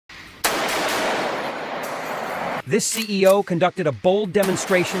This CEO conducted a bold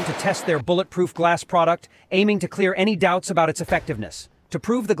demonstration to test their bulletproof glass product, aiming to clear any doubts about its effectiveness. To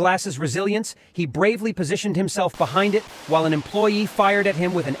prove the glass's resilience, he bravely positioned himself behind it while an employee fired at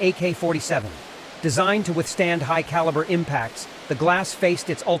him with an AK-47. Designed to withstand high-caliber impacts, the glass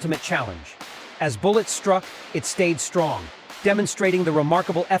faced its ultimate challenge. As bullets struck, it stayed strong, demonstrating the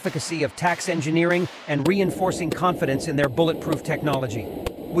remarkable efficacy of tax engineering and reinforcing confidence in their bulletproof technology.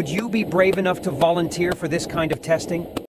 Would you be brave enough to volunteer for this kind of testing?